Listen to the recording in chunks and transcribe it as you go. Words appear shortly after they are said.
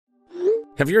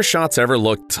Have your shots ever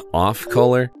looked off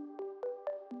color?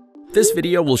 This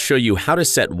video will show you how to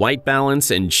set white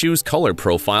balance and choose color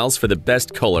profiles for the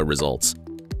best color results.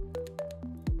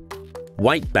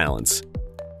 White balance.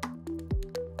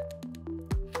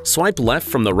 Swipe left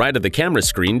from the right of the camera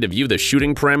screen to view the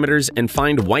shooting parameters and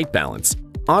find white balance.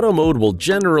 Auto mode will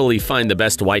generally find the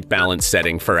best white balance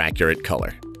setting for accurate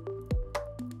color.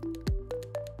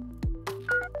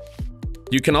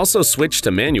 You can also switch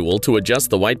to manual to adjust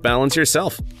the white balance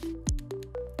yourself.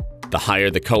 The higher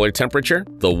the color temperature,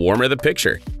 the warmer the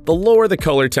picture. The lower the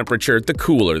color temperature, the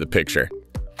cooler the picture.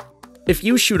 If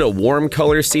you shoot a warm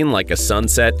color scene like a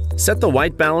sunset, set the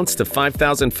white balance to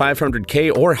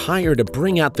 5500K or higher to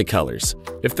bring out the colors.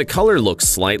 If the color looks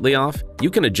slightly off,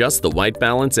 you can adjust the white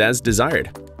balance as desired.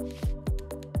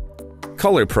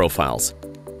 Color profiles.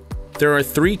 There are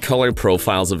 3 color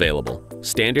profiles available: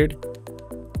 Standard,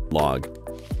 Log,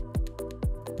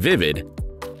 Vivid.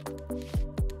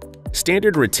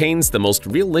 Standard retains the most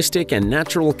realistic and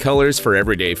natural colors for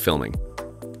everyday filming.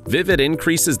 Vivid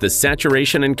increases the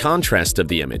saturation and contrast of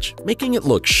the image, making it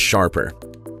look sharper.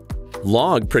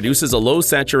 Log produces a low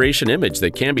saturation image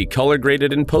that can be color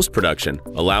graded in post-production,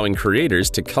 allowing creators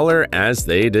to color as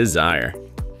they desire.